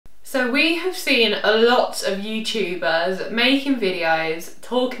So we have seen a lot of YouTubers making videos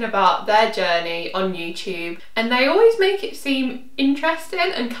talking about their journey on YouTube, and they always make it seem interesting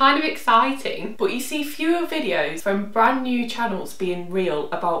and kind of exciting. But you see fewer videos from brand new channels being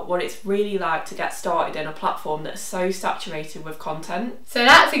real about what it's really like to get started in a platform that's so saturated with content. So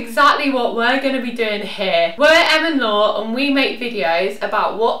that's exactly what we're going to be doing here. We're Em and Laur, and we make videos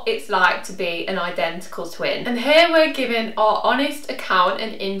about what it's like to be an identical twin. And here we're giving our honest account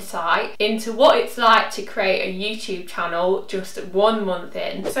and insight into what it's like to create a YouTube channel just 1 month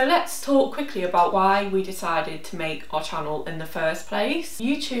in. So let's talk quickly about why we decided to make our channel in the first place.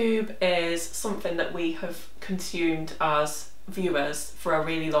 YouTube is something that we have consumed as viewers for a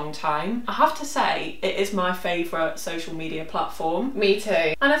really long time. I have to say, it is my favourite social media platform. Me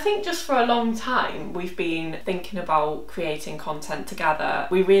too. And I think just for a long time we've been thinking about creating content together.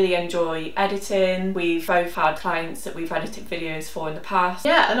 We really enjoy editing. We've both had clients that we've edited videos for in the past.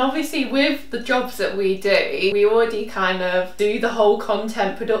 Yeah, and obviously with the jobs that we do, we already kind of do the whole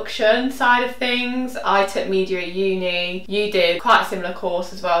content production side of things. I took media at uni. You did quite a similar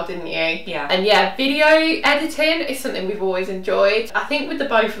course as well, didn't you? Yeah. And yeah, video editing is something we've always enjoyed. I think with the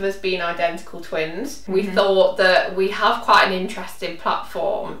both of us being identical twins, we thought that we have quite an interesting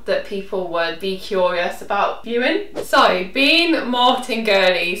platform that people would be curious about viewing. So being marketing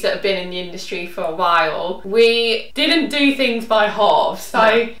girlies that have been in the industry for a while, we didn't do things by halves.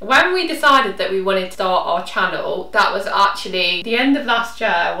 So when we decided that we wanted to start our channel, that was actually the end of last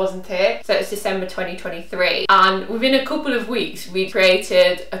year, wasn't it? So it's December 2023, and within a couple of weeks we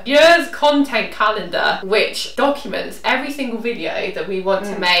created a year's content calendar which documents every single video that we want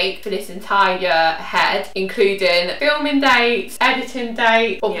to make for this entire year ahead, including filming dates, editing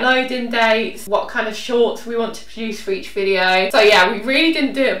dates, uploading dates, what kind of shorts we want to produce for each video. So yeah, we really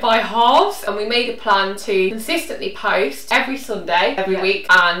didn't do it by halves, and we made a plan to consistently post every Sunday, every week,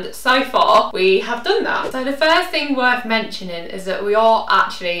 and so far we have done that. So the first thing worth mentioning is that we are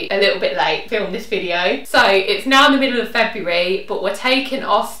actually a little bit late filming this video. So it's now in the middle of February, but we're taking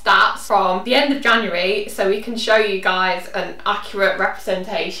our stats from the end of January so we can show you guys an accurate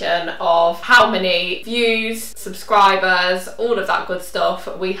representation of how many views, subscribers, all of that good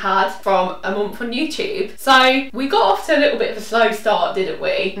stuff we had from a month on YouTube. So we got off to a little bit of a slow start, didn't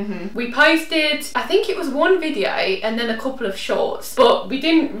we? We posted, I think it was one video and then a couple of shorts, but we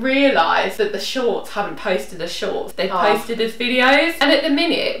didn't realise that the shorts hadn't posted as shorts, they posted as videos. And at the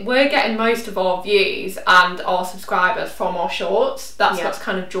minute we're getting most of our views and our subscribers from our shorts. That's what's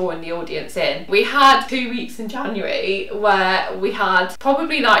kind of drawing the audience in. We had 2 weeks in January where we had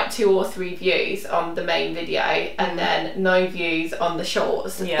probably like 2 or 3 views on the main video and then no views on the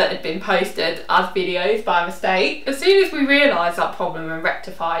shorts that had been posted as videos by mistake. As soon as we realised that problem and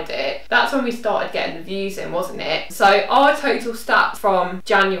rectified it, that's when we started getting the views in, wasn't it? So our total stats from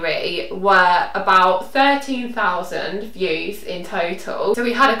January were about 13,000 views in total. So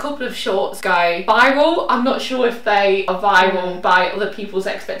we had a couple of shorts go viral. I'm not sure if they are viral by other people's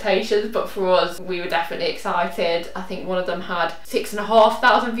expectations, but for us we were definitely excited. I think one of them had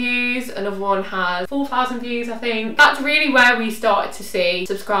 6,500 views, another one had 4,000 views, I think. That's really where we started to see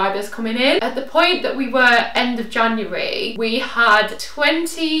subscribers coming in. At the point that we were end of January, we had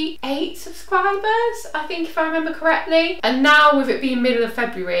 28 subscribers, I think, if I remember correctly. And now with it being middle of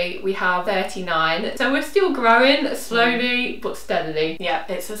February, we have 39. So we're still growing slowly but steadily. Yeah,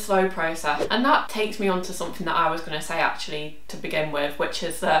 it's a slow process. And that takes me on to something that I was going to say actually to begin with, which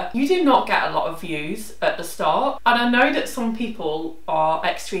is that you do not get a lot of views at the start. And I know that some people are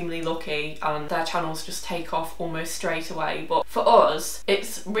extremely lucky and their channels just take off almost straight away, but for us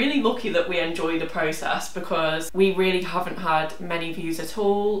it's really lucky that we enjoy the process because we really haven't had many views at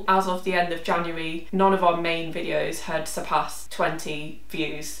all. As of the end of January, none of our main videos had surpassed 20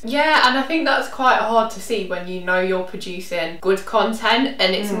 views. Yeah, and I think that's quite hard to see when you know you're producing good content,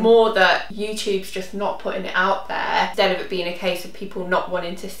 and it's more that YouTube's just not putting it out there instead of it being a case of people not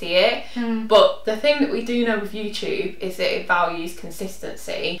wanting to see it. But the thing that we do know with YouTube is that it values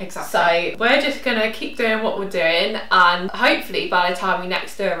consistency. Exactly. So we're just gonna keep doing what we're doing, and hopefully by the time we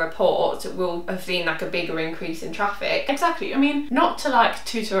next do a report we'll have seen like a bigger increase in traffic. Exactly. I mean, not to like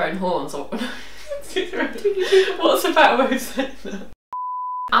toot our own horns or what's a better way of saying that?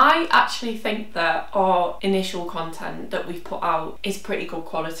 I actually think that our initial content that we've put out is pretty good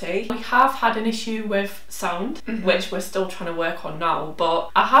quality. We have had an issue with sound, which we're still trying to work on now, but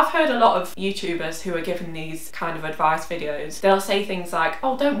I have heard a lot of YouTubers who are giving these kind of advice videos. They'll say things like,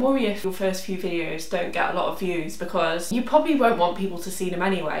 oh, don't worry if your first few videos don't get a lot of views because you probably won't want people to see them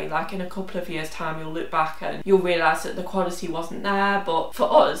anyway. Like in a couple of years' time you'll look back and you'll realise that the quality wasn't there. But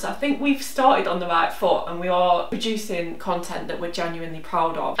for us, I think we've started on the right foot and we are producing content that we're genuinely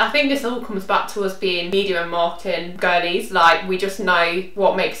proud of. I think this all comes back to us being media and marketing girlies. Like, we just know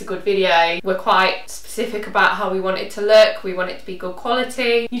what makes a good video. We're quite specific about how we want it to look. We want it to be good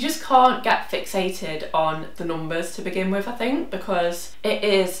quality. You just can't get fixated on the numbers to begin with, I think, because it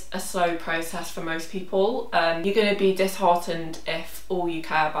is a slow process for most people, and you're going to be disheartened if all you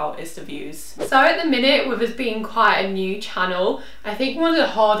care about is the views. So at the minute, with us being quite a new channel, I think one of the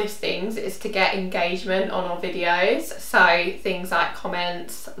hardest things is to get engagement on our videos. So things like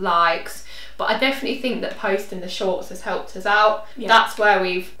comments, likes, but I definitely think that posting the shorts has helped us out. Yeah. That's where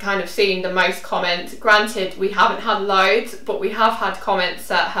we've kind of seen the most comments. Granted, we haven't had loads, but we have had comments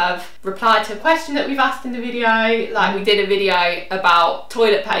that have replied to a question that we've asked in the video. Like, we did a video about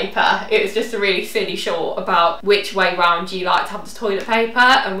toilet paper. It was just a really silly short about which way round you like to have the toilet paper,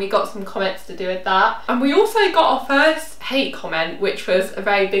 and we got some comments to do with that. And we also got our first hate comment, which was a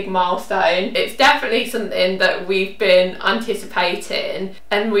very big milestone. It's definitely something that we've been anticipating,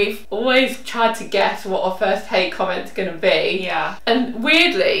 and we've always tried to guess what our first hate comment's gonna be. Yeah. And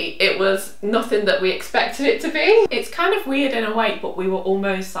weirdly, it was nothing that we expected it to be. It's kind of weird in a way, but we were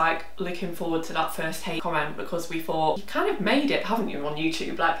almost like looking forward to that first hate comment, because we thought, you kind of made it, haven't you, on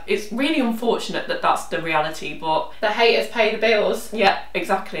YouTube? Like, it's really unfortunate that that's the reality, but the haters pay the bills. Yeah,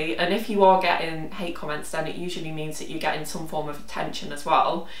 exactly. And if you are getting hate comments, then it usually means that you're getting some form of attention as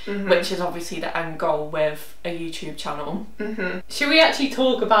well, which is obviously the end goal with a YouTube channel. Should we actually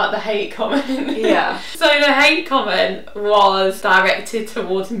talk about the hate comment? Yeah. So the hate comment was directed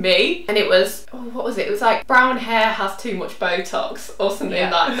towards me, and it was, oh, what was it? It was like, brown hair has too much Botox or something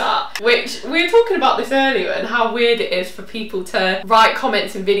like that. Which, we were talking about this earlier, and how weird it is for people to write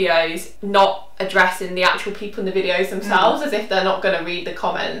comments in videos not addressing the actual people in the videos themselves, as if they're not going to read the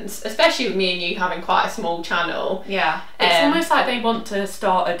comments, especially with me and you having quite a small channel. Yeah, it's almost like they want to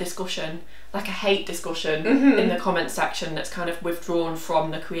start a discussion, like a hate discussion in the comment section that's kind of withdrawn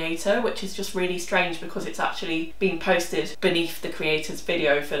from the creator, which is just really strange because it's actually being posted beneath the creator's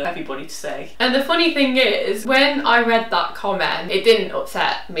video for everybody to see. And the funny thing is, when I read that comment, it didn't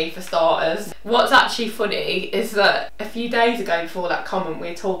upset me for starters. What's actually funny is that a few days ago, before that comment, we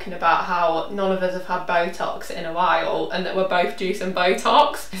were talking about how none of us have had Botox in a while, and that we're both due some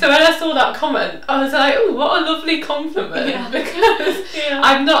Botox. So when I saw that comment, I was like, oh, what a lovely compliment, because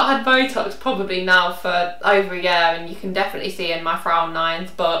I've not had Botox probably now for over a year, and you can definitely see in my frown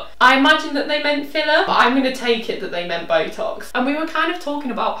lines, but I imagine that they meant filler, but I'm going to take it that they meant Botox. And we were kind of talking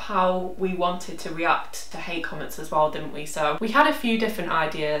about how we wanted to react to hate comments as well, didn't we? So we had a few different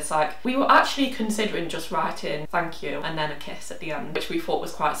ideas. Like, we were actually considering just writing thank you and then a kiss at the end, which we thought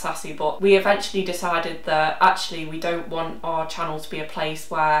was quite sassy, but we eventually decided that actually we don't want our channel to be a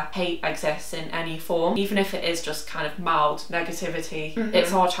place where hate exists in any form, even if it is just kind of mild negativity.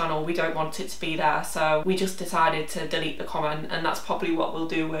 It's our channel, we don't want it to be there, so we just decided to delete the comment, and that's probably what we'll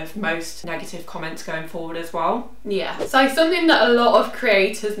do with most negative comments going forward as well. Yeah, so something that a lot of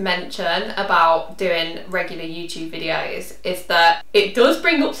creators mention about doing regular YouTube videos is that it does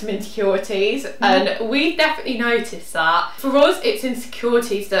bring up some insecurities, and we've definitely noticed that. For us, it's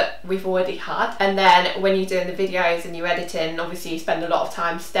insecurities that we've already had, and then when you're doing the videos and you're editing, obviously you spend a lot of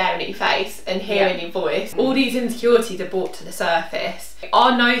time staring at your face and hearing your voice. All these insecurities are brought to the surface.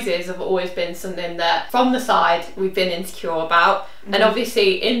 Our noses have always been something that from the side we've been insecure about, and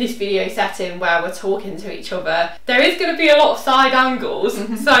obviously in this video setting where we're talking to each other, there is going to be a lot of side angles,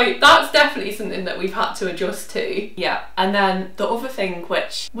 so that's definitely something that we've had to adjust to. Yeah, and then the other thing,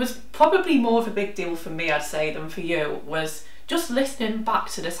 which was probably more of a big deal for me, I'd say, than for you, was just listening back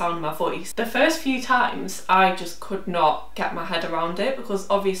to the sound of my voice. The first few times I just could not get my head around it, because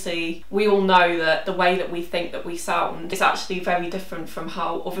obviously we all know that the way that we think that we sound is actually very different from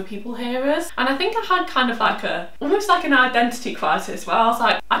how other people hear us. And I think I had kind of like almost like an identity crisis, where I was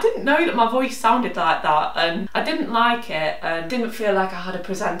like, I didn't know that my voice sounded like that, and I didn't like it, and didn't feel like I had a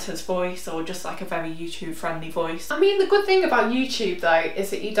presenter's voice or just like a very YouTube friendly voice. I mean, the good thing about YouTube though is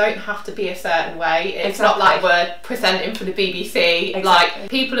that you don't have to be a certain way. It's not like we're presenting for the BBC.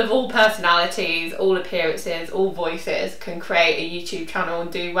 Like, people of all personalities, all appearances, all voices can create a YouTube channel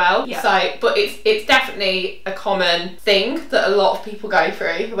and do well. So, but it's definitely a common thing that a lot of people go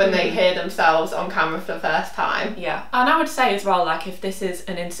through when they hear themselves on camera for the first time. Yeah, and I would say as well, like, if this is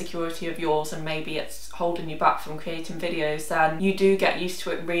an insecurity of yours and maybe it's holding you back from creating videos, then you do get used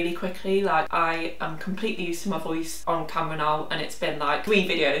to it really quickly. Like, I am completely used to my voice on camera now, and it's been like 3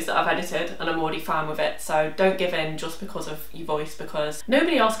 videos that I've edited and I'm already fine with it. So don't give in just because of of your voice because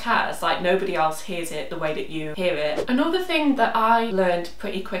nobody else cares, like nobody else hears it the way that you hear it. Another thing that I learned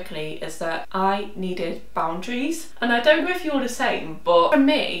pretty quickly is that I needed boundaries, and I don't know if you're the same, but for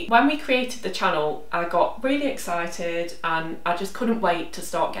me, when we created the channel, I got really excited and I just couldn't wait to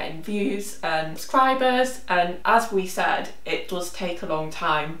start getting views and subscribers, and as we said, it does take a long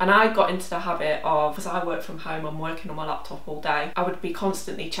time, and I got into the habit of, because I work from home, I'm working on my laptop all day, I would be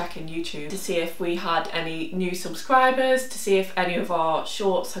constantly checking YouTube to see if we had any new subscribers, to see if any of our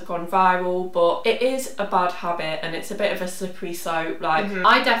shorts had gone viral. But it is a bad habit and it's a bit of a slippery slope. Like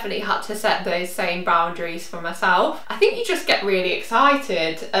I definitely had to set those same boundaries for myself. I think you just get really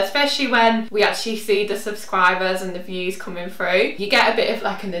excited, especially when we actually see the subscribers and the views coming through. You get a bit of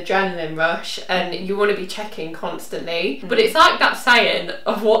like an adrenaline rush and you want to be checking constantly. But it's like that saying,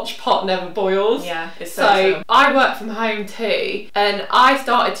 a watch pot never boils. Yeah, it's so I work from home too, and I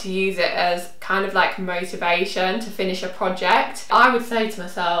started to use it as kind of like motivation to finish a project. I would say to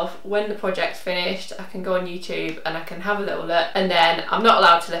myself, when the project's finished, I can go on YouTube and I can have a little look, and then I'm not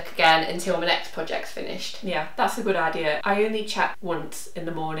allowed to look again until my next project's finished. Yeah, that's a good idea. I only check once in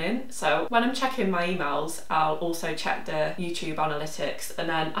the morning, so when I'm checking my emails, I'll also check the YouTube analytics, and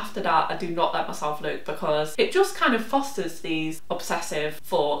then after that I do not let myself look because it just kind of fosters these obsessive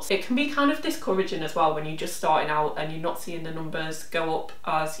thoughts. It can be kind of discouraging as well when you're just starting out and you're not seeing the numbers go up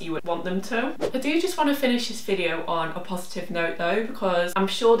as you would want them to. I do just want to finish this video on a positive note though, because I'm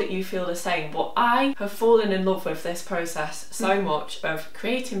sure that you feel the same, but I have fallen in love with this process so much of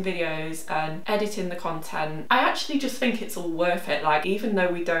creating videos and editing the content. I actually just think it's all worth it. Like, even though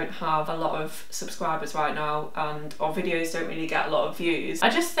we don't have a lot of subscribers right now and our videos don't really get a lot of views, I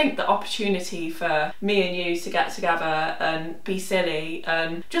just think the opportunity for me and you to get together and be silly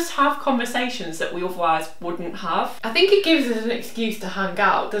and just have conversations that we otherwise wouldn't have. I think it gives us an excuse to hang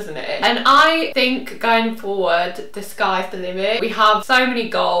out, doesn't it? And I think going forward, the sky's the limit. We have so many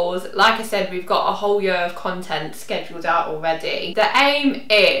goals. Like I said, we've got a whole year of content scheduled out already. The aim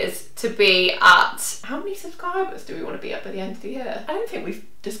is to be at, how many subscribers do we want to be at by the end of the year? I don't think we've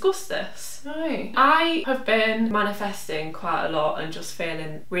discussed this. No. I have been manifesting quite a lot and just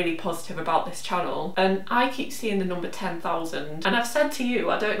feeling really positive about this channel, and I keep seeing the number 10,000, and I've said to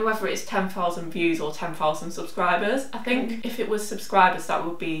you, I don't know whether it's 10,000 views or 10,000 subscribers. I think if it was subscribers that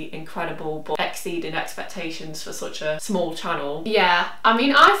would be incredible, but exceeding expectations for such a small channel. Yeah, I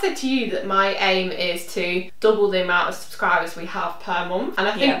mean, I said to you that my aim is to double the amount of subscribers we have per month, and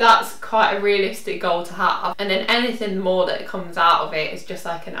I think that's quite a realistic goal to have, and then anything more that comes out of it is just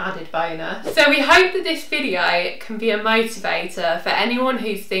like an added bonus. So we hope that this video can be a motivator for anyone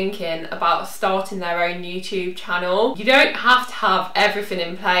who's thinking about starting their own YouTube channel. You don't have to have everything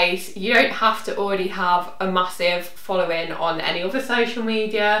in place. You don't have to already have a massive following on any other social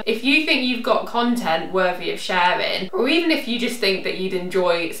media. If you think you've got content worthy of sharing, or even if you just think that you'd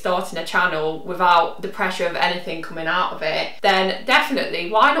enjoy starting a channel without the pressure of anything coming out of it, then definitely,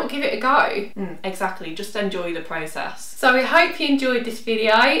 why not give it a go? Exactly, just enjoy the process. So we hope you enjoyed this video.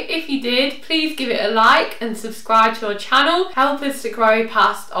 If you did, please give it a like and subscribe to our channel. Help us to grow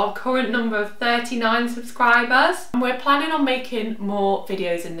past our current number of 39 subscribers. And we're planning on making more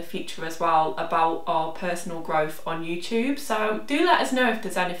videos in the future as well about our personal growth on YouTube, so do let us know if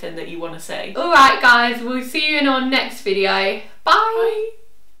there's anything that you want to see. Alright guys, we'll see you in our next video. Bye!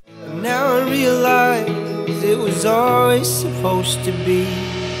 Now I realize it was always supposed to be